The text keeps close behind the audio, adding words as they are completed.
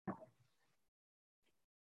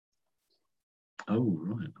Oh,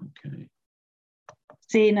 right, okay.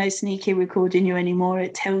 See, no sneaky recording you anymore.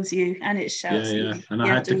 It tells you and it shouts Yeah. at you. And You I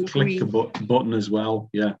have had to click agree. a button as well.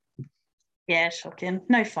 Yeah. Yeah, shocking.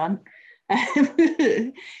 No fun.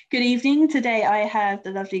 Good evening. Today I have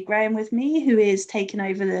the lovely Graham with me, who is taking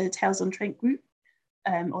over the Tales on Trent group,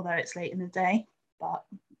 although it's late in the day, but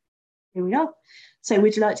here we are. So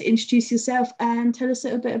would you like to introduce yourself and tell us a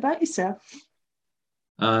little bit about yourself?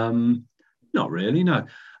 Not really, no.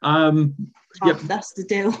 Yep. That's the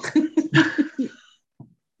deal.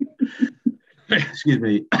 Excuse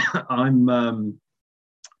me. I'm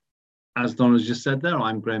as Donna has just said there,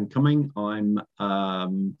 I'm Graham Cumming. I'm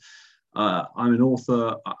an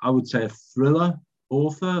author, I would say a thriller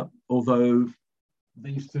author, although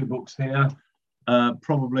these two books here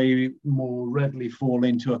probably more readily fall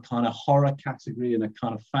into a kind of horror category and a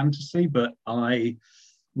kind of fantasy, but I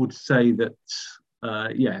would say that,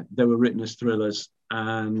 they were written as thrillers.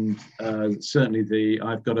 And certainly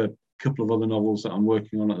I've got a couple of other novels that I'm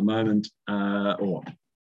working on at the moment, or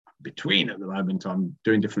between at the moment. I'm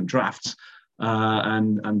doing different drafts,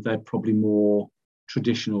 and they're probably more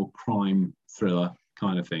traditional crime thriller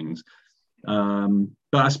kind of things. But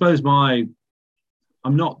I suppose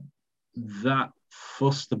I'm not that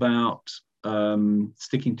fussed about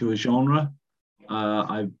sticking to a genre.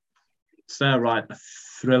 I say I write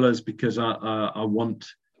thrillers because I want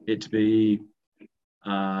it to be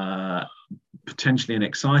potentially an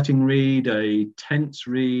exciting read, a tense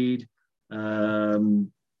read.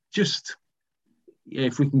 Just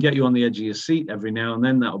if we can get you on the edge of your seat every now and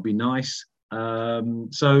then, that would be nice.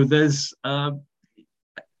 So there's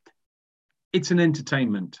it's an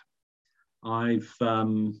entertainment. I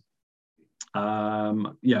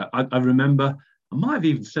remember, I might have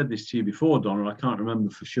even said this to you before, Donna, I can't remember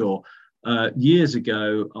for sure. Years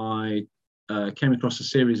ago, I came across a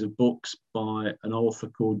series of books by an author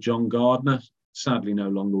called John Gardner, sadly no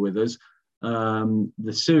longer with us.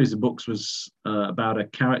 The series of books was about a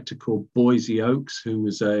character called Boise Oakes, who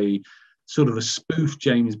was a sort of a spoof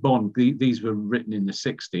James Bond. These were written in the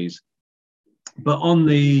 60s. But on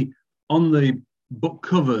the book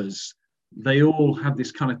covers, they all had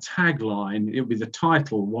this kind of tagline. It would be the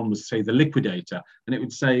title. One would say The Liquidator, and it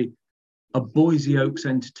would say A Boise Oakes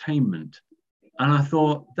Entertainment. And I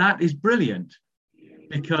thought, that is brilliant,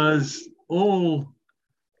 because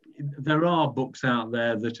there are books out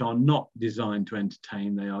there that are not designed to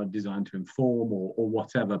entertain. They are designed to inform or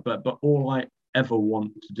whatever. But all I ever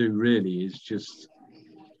want to do really is just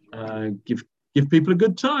give people a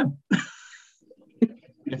good time,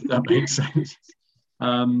 if that makes sense.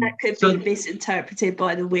 That could be misinterpreted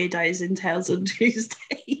by the weirdos in Tales on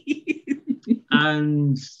Tuesday.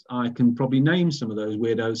 And I can probably name some of those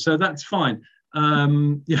weirdos, so that's fine.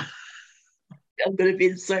 Yeah. I'm going to be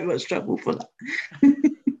in so much trouble for that.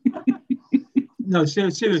 No,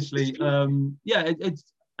 seriously.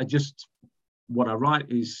 What I write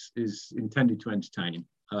is intended to entertain.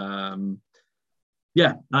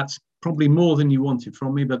 That's probably more than you wanted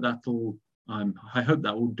from me, but I hope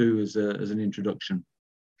that will do as an introduction.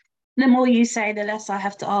 The more you say, the less I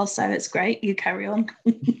have to ask, so it's great. You carry on.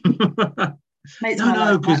 Makes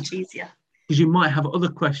my life much easier. Because you might have other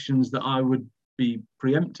questions that I would be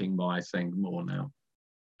preempting by saying more now.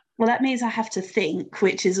 Well, that means I have to think,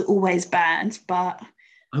 which is always bad, but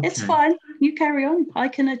It's fine. You carry on. I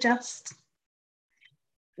can adjust.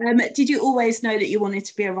 Did you always know that you wanted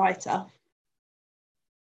to be a writer?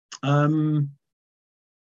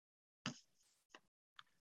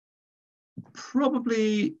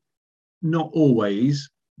 Probably not always,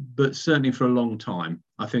 but certainly for a long time.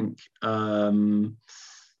 I think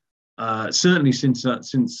certainly since at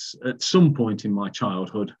some point in my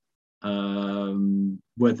childhood,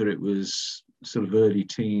 whether it was sort of early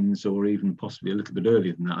teens or even possibly a little bit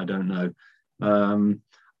earlier than that, I don't know.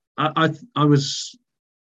 I was,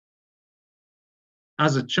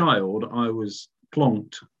 as a child, I was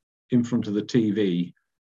plonked in front of the TV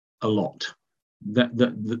a lot.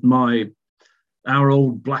 Our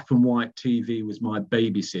old black and white TV was my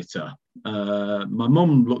babysitter. My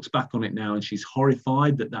mum looks back on it now and she's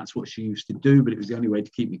horrified that that's what she used to do, but it was the only way to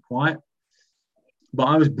keep me quiet. But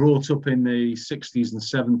I was brought up in the 60s and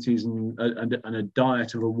 70s and a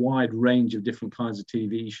diet of a wide range of different kinds of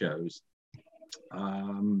TV shows. But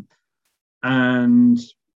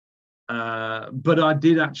I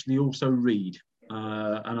did actually also read,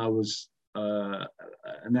 and I was an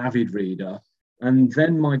avid reader. And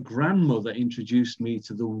then my grandmother introduced me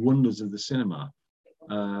to the wonders of the cinema.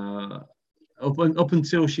 Up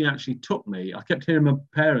until she actually took me, I kept hearing my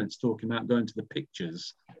parents talking about going to the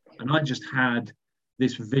pictures, and I just had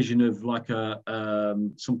this vision of like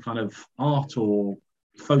some kind of art or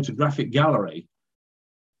photographic gallery.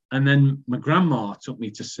 And then my grandma took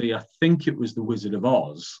me to see, I think it was The Wizard of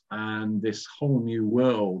Oz, and this whole new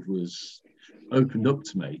world was opened up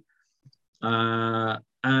to me.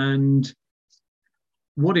 And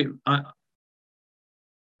what the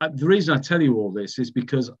reason I tell you all this is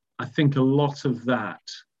because I think a lot of that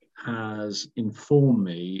has informed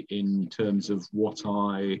me in terms of what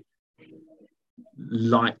I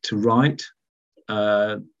like to write.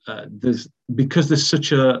 There's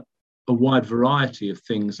such a wide variety of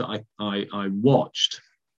things that I watched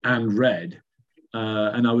and read,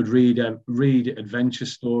 and I would read adventure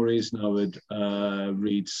stories, and I would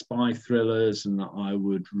read spy thrillers, and I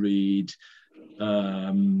would read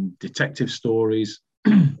detective stories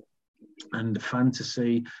and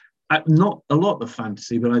fantasy. Not a lot of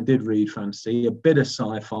fantasy, but I did read fantasy, a bit of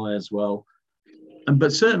sci-fi as well,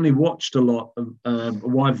 but certainly watched a lot of a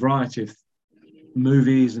wide variety of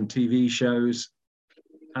movies and TV shows.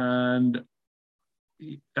 And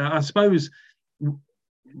I suppose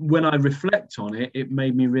when I reflect on it, it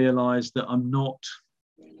made me realize that I'm not,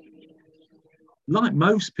 like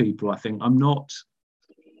most people, I think, I'm not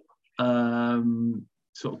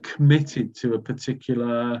sort of committed to a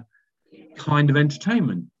particular kind of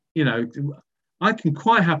entertainment. You know, I can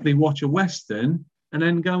quite happily watch a Western and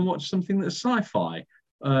then go and watch something that's sci-fi.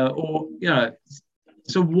 Or, you know,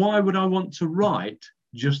 so why would I want to write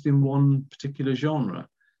just in one particular genre?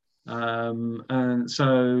 And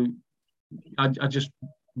so I just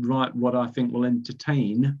write what I think will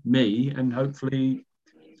entertain me and hopefully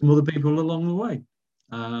some other people along the way.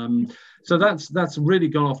 So that's really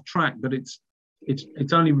gone off track, but it's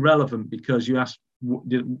only relevant because you asked,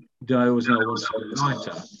 did I always know I was a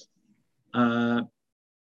writer?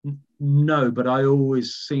 No, but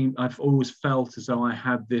I've always felt as though I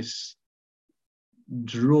had this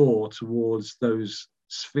draw towards those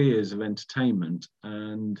spheres of entertainment,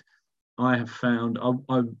 and I have found I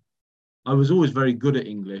was always very good at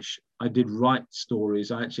English. I did write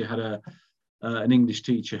stories. I actually had an English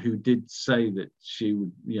teacher who did say that she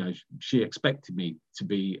would, you know, she expected me to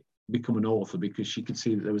become an author because she could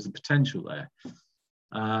see that there was a potential there.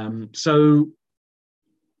 So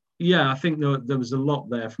yeah, I think there was a lot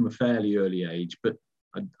there from a fairly early age, but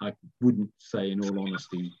I wouldn't say, in all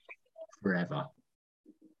honesty, forever.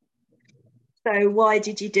 So why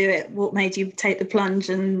did you do it? What made you take the plunge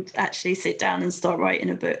and actually sit down and start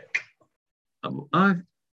writing a book? I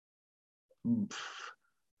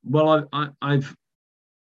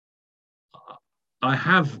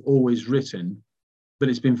have always written, but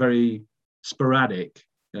it's been very sporadic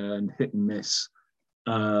and hit and miss.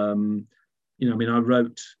 You know, I mean, I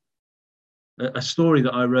wrote a story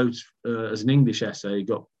that I wrote as an English essay,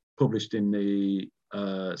 got published in the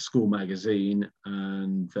school magazine,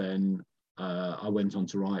 and then I went on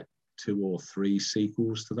to write 2 or 3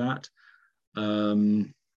 sequels to that.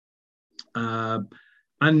 And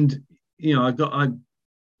you know,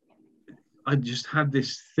 I just had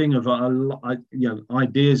this thing of you know,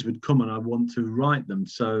 ideas would come and I want to write them.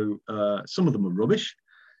 So some of them are rubbish.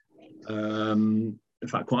 In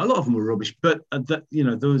fact, quite a lot of them were rubbish. But you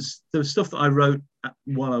know, there was stuff that I wrote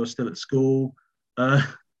while I was still at school. There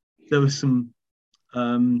was some,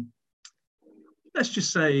 let's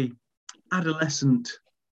just say,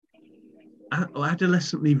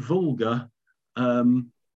 adolescently vulgar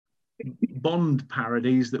Bond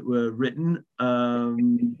parodies that were written,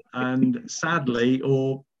 and sadly,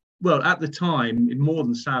 or well, at the time, more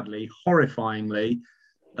than sadly, horrifyingly,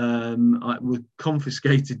 I was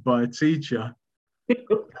confiscated by a teacher.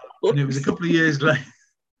 And it was a couple of years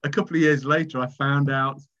later, I found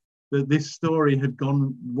out that this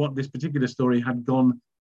particular story had gone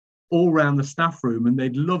all around the staff room, and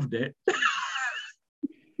they'd loved it.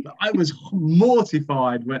 I was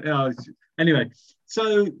mortified anyway.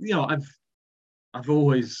 So, you know, I've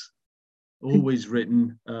always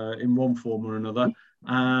written in one form or another.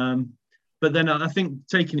 But then I think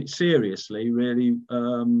taking it seriously, really,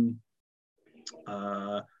 there's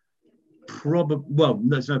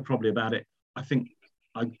no probably about it. I think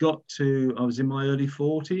I was in my early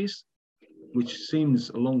 40s, which seems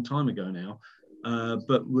a long time ago now.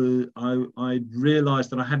 But I realised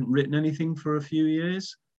that I hadn't written anything for a few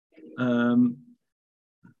years.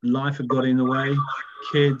 Life had got in the way,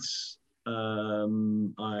 kids.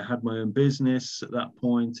 I had my own business at that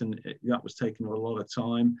point, and that was taking a lot of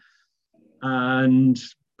time, and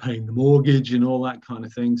paying the mortgage and all that kind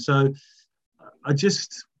of thing. So I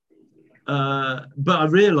just, but I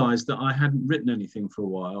realised that I hadn't written anything for a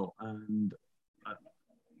while, and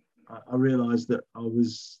I realised that I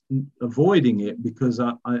was avoiding it because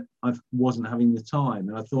I wasn't having the time,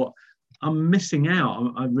 and I thought, I'm missing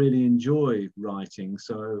out. I really enjoy writing.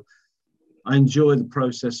 So I enjoy the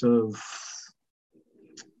process of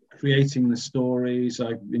creating the stories.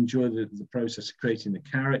 I enjoy the process of creating the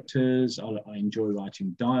characters. I enjoy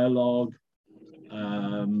writing dialogue.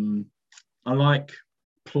 I like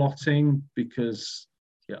plotting because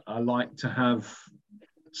I like to have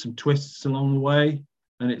some twists along the way,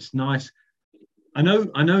 and it's nice. I know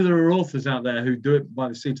there are authors out there who do it by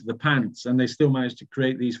the seat of the pants, and they still manage to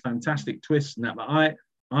create these fantastic twists and that. But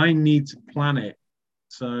I need to plan it.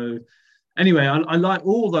 So anyway, I like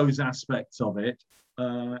all those aspects of it,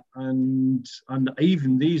 and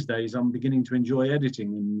even these days, I'm beginning to enjoy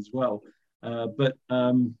editing them as well.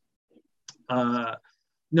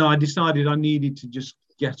 No, I decided I needed to just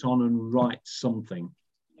get on and write something.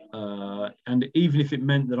 And even if it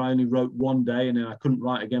meant that I only wrote one day and then I couldn't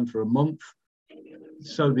write again for a month,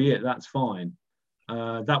 so be it. That's fine.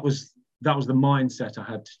 That was the mindset I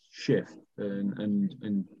had to shift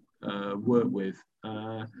and work with.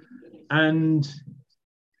 And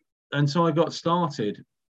so I got started.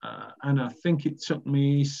 And I think it took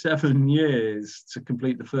me 7 years to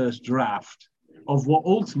complete the first draft of what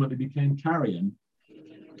ultimately became Carrion.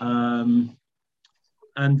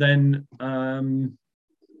 And then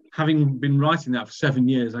having been writing that for 7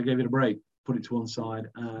 years, I gave it a break, put it to one side,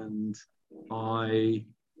 and I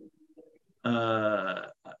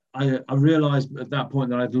realized at that point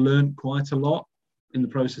that I'd learned quite a lot in the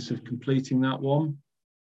process of completing that one.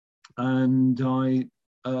 And I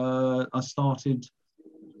started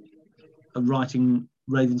writing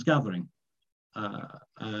Raven's Gathering.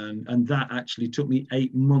 And that actually took me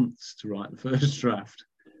 8 months to write the first draft.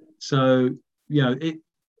 So,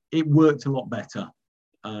 it worked a lot better.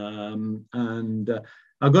 And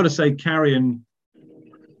I've got to say, Carrion,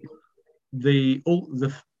 the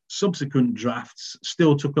subsequent drafts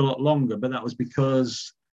still took a lot longer, but that was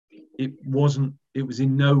because it was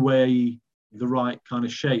in no way the right kind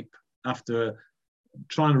of shape. After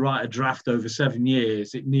trying to write a draft over 7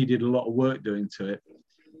 years, it needed a lot of work doing to it.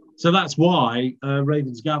 So that's why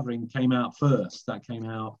Raven's Gathering came out first. That came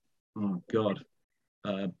out,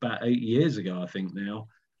 about 8 years ago, I think now.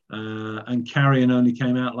 And Carrion only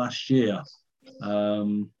came out last year.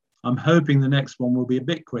 I'm hoping the next one will be a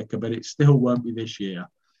bit quicker, but it still won't be this year.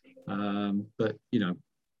 But,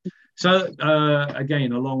 So,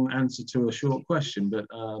 again, a long answer to a short question, but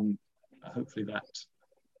hopefully that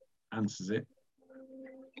answers it.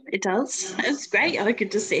 It does. It's great. I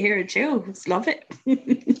could just sit here and chill. Just love it.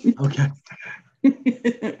 Okay.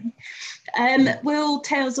 Will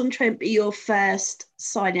Tales on Trent be your first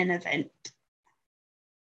sign-in event?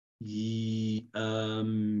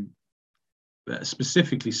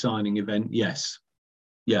 Specifically signing event, yes.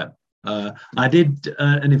 Yeah. I did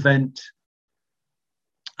an event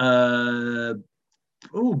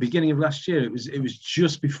beginning of last year. It was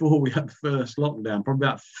just before we had the first lockdown, probably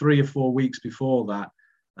about 3 or 4 weeks before that.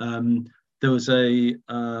 There was it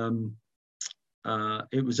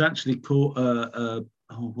was actually called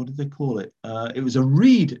what did they call it? It was a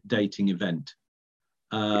read dating event.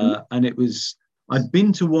 And I'd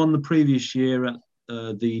been to one the previous year at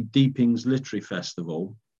the Deepings Literary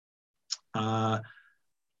Festival,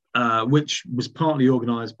 which was partly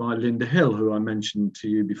organised by Linda Hill, who I mentioned to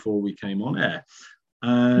you before we came on air.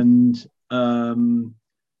 And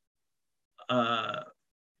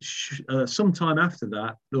sometime after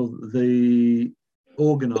that, the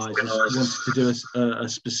organisers wanted to do a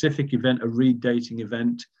specific event, a read dating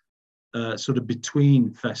event, sort of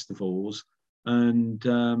between festivals. And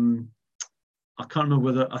I can't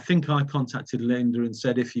remember I think I contacted Linda and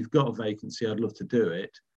said, if you've got a vacancy, I'd love to do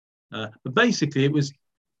it. But basically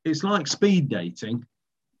it's like speed dating,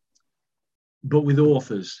 but with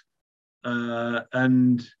authors.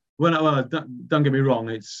 And don't get me wrong,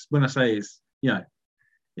 it's when I say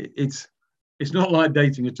it's not like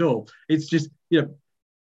dating at all. It's just, you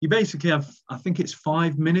basically have, I think it's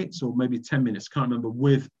 5 minutes or maybe 10 minutes, can't remember,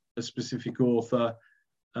 with a specific author.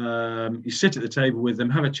 You sit at the table with them,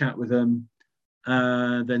 have a chat with them,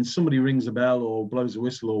 then somebody rings a bell or blows a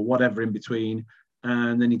whistle or whatever in between,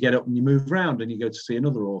 and then you get up and you move around and you go to see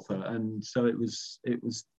another author. And so it was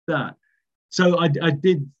that. So I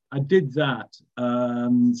did that.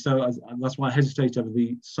 So that's why I hesitate over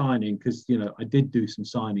the signing, because I did do some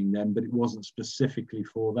signing then, but it wasn't specifically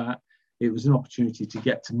for that. It was an opportunity to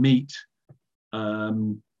get to meet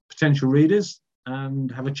potential readers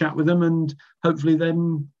and have a chat with them, and hopefully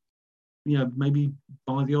then maybe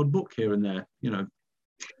buy the odd book here and there.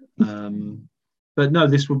 But no,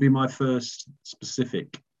 this will be my first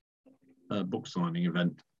specific book signing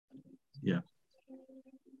event. Yeah.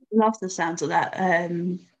 Love the sounds of that.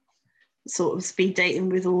 Sort of speed dating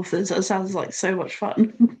with authors. That sounds like so much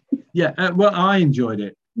fun. Yeah, well, I enjoyed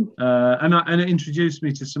it. And it introduced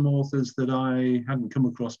me to some authors that I hadn't come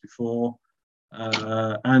across before,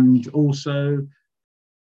 and also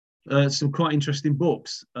some quite interesting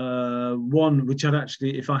books. One which I'd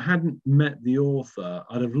actually, if I hadn't met the author,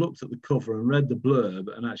 I'd have looked at the cover and read the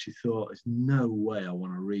blurb and actually thought, there's no way I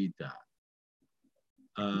want to read that.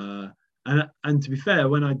 And to be fair,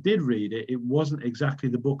 when I did read it, it wasn't exactly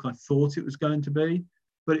the book I thought it was going to be,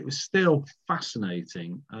 but it was still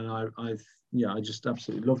fascinating, and I just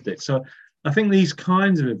absolutely loved it. So I think these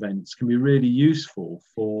kinds of events can be really useful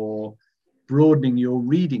for broadening your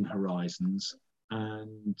reading horizons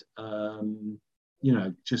and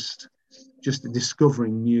just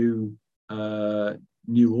discovering new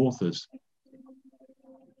authors.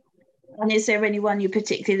 And is there anyone you're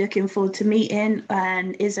particularly looking forward to meeting?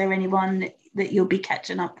 And is there anyone that you'll be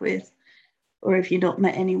catching up with, or have you not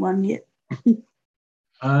met anyone yet?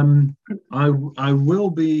 I will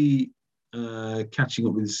be catching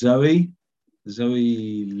up with Zoe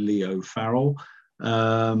Leo Farrell.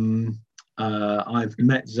 I've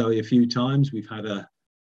met Zoe a few times. We've had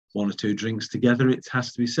one or two drinks together, it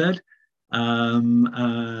has to be said.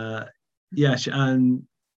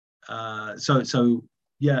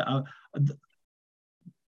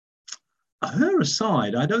 Her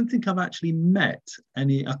aside, I don't think I've actually met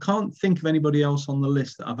any. I can't think of anybody else on the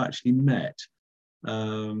list that I've actually met.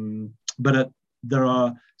 But there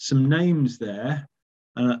are some names there,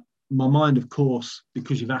 and my mind, of course,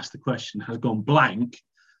 because you've asked the question, has gone blank.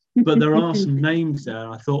 But there are some names there.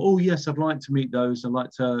 I thought, oh yes, I'd like to meet those. I'd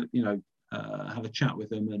like to, have a chat with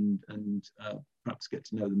them and perhaps get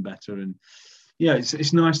to know them better. And yeah,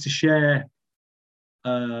 it's nice to share.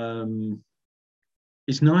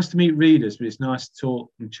 It's nice to meet readers, but it's nice to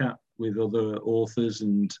talk and chat with other authors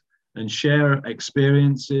and share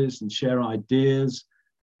experiences and share ideas.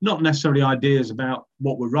 Not necessarily ideas about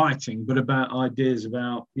what we're writing, but about ideas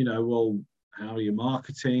about, how are you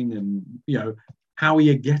marketing, and, how are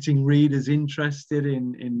you getting readers interested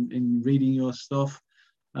in reading your stuff?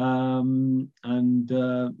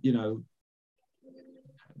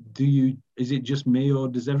 Is it just me, or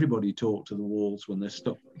does everybody talk to the walls when they're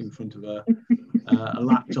stuck in front of a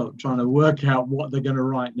laptop trying to work out what they're going to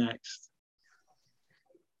write next?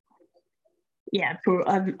 Yeah,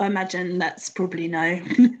 I imagine that's probably no.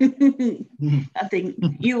 I think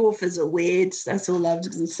you authors are weird. That's all I was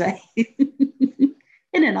going to say.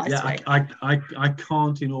 In a nice way. I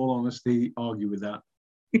can't, in all honesty, argue with that.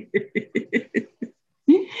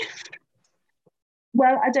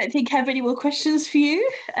 Well, I don't think I have any more questions for you.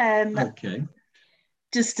 Okay.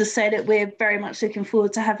 Just to say that we're very much looking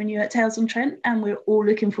forward to having you at Tales on Trent, and we're all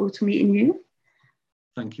looking forward to meeting you.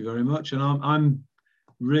 Thank you very much. And I'm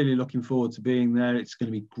really looking forward to being there. It's going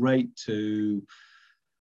to be great to,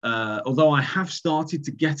 although I have started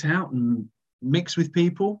to get out and mix with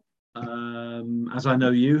people, as I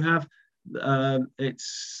know you have,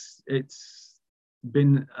 it's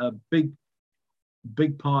been a big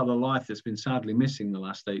part of the life that's been sadly missing the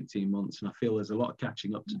last 18 months, and I feel there's a lot of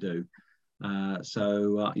catching up to do.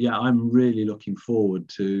 I'm really looking forward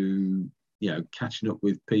to catching up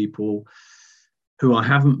with people who I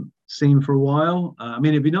haven't seen for a while.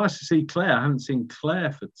 It'd be nice to see Claire. I haven't seen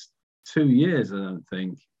Claire for 2 years, I don't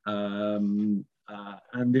think, and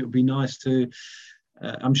it would be nice to.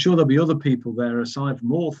 I'm sure there'll be other people there aside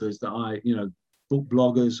from authors that book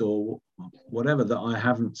bloggers or whatever, that I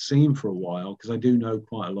haven't seen for a while, because I do know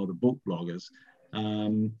quite a lot of book bloggers.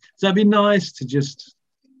 So it'd be nice to just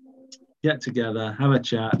get together, have a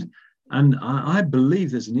chat. And I believe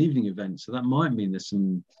there's an evening event, so that might mean there's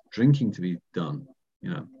some drinking to be done,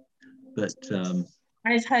 But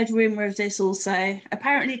I've heard rumour of this also.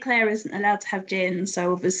 Apparently Claire isn't allowed to have gin,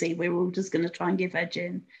 so obviously we're all just going to try and give her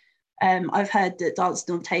gin. I've heard that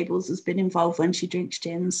Dancing on Tables has been involved when she drinks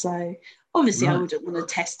gin, so obviously right. I wouldn't want to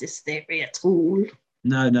test this theory at all.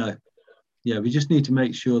 No. Yeah, we just need to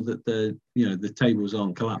make sure that the tables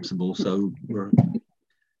aren't collapsible. So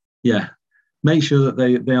make sure that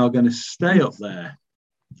they are going to stay up there.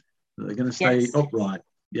 That they're going to stay upright.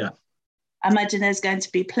 Yeah. I imagine there's going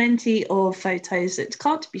to be plenty of photos that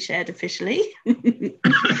can't be shared officially.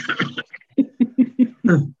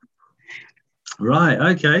 Right,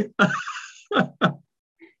 okay.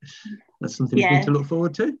 That's something we need to look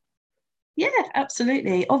forward to. Yeah,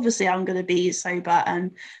 absolutely. Obviously, I'm going to be sober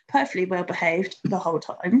and perfectly well behaved the whole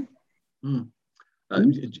time.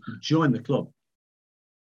 Join the club.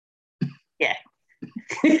 Yeah.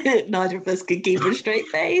 Neither of us can keep a straight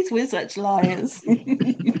face. We're such liars.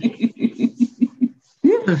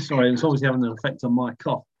 Sorry, it's obviously having an effect on my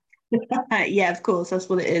cough. Yeah, of course, that's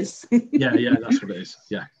what it is. yeah, that's what it is.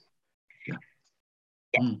 Yeah.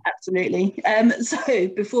 Yeah, absolutely. So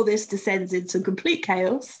before this descends into complete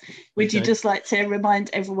chaos, would you Okay. just like to remind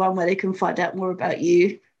everyone where they can find out more about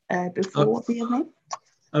you before the evening?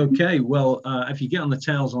 Okay, well, if you get on the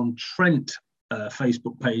Tales on Trent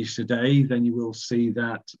Facebook page today, then you will see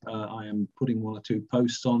that I am putting 1 or 2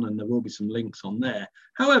 posts on, and there will be some links on there.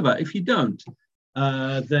 However, if you don't,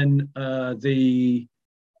 then the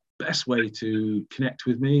best way to connect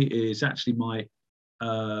with me is actually my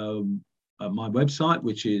website,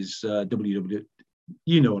 which is www.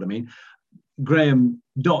 You know what I mean,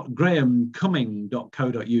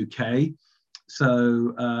 grahamcumming.co.uk.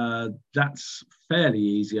 So that's fairly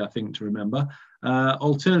easy, I think, to remember.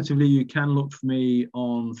 Alternatively, you can look for me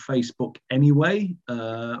on Facebook anyway,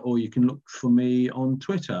 or you can look for me on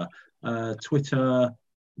Twitter. Twitter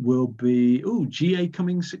will be GA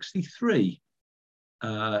Cumming 63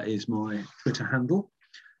 is my Twitter handle,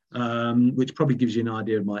 which probably gives you an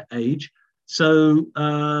idea of my age. So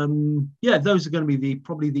yeah, those are going to be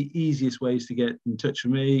probably the easiest ways to get in touch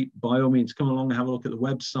with me. By all means, come along and have a look at the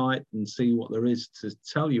website and see what there is to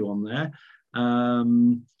tell you on there.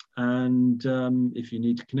 If you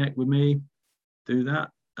need to connect with me, do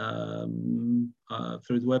that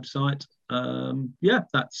through the website. Yeah,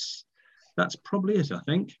 that's probably it, I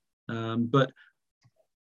think. But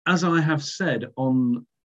as I have said on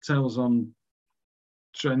Tales on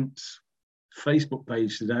Trent's Facebook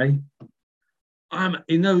page today,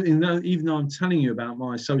 even though I'm telling you about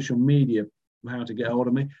my social media, how to get hold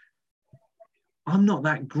of me, I'm not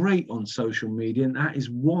that great on social media, and that is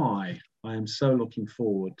why I am so looking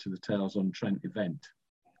forward to the Tales on Trent event,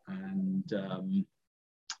 and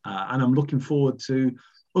I'm looking forward to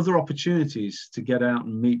other opportunities to get out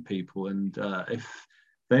and meet people. And if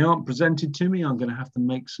they aren't presented to me, I'm going to have to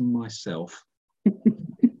make some myself.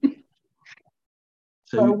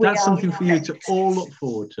 So well, that's something for you to all look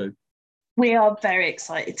forward to. We are very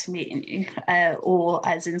excited to meeting you, or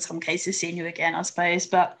as in some cases, seeing you again, I suppose.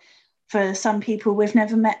 But for some people, we've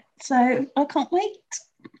never met, so I can't wait.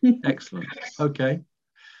 Excellent. Okay.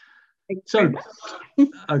 So,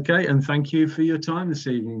 okay, and thank you for your time this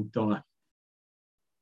evening, Donna.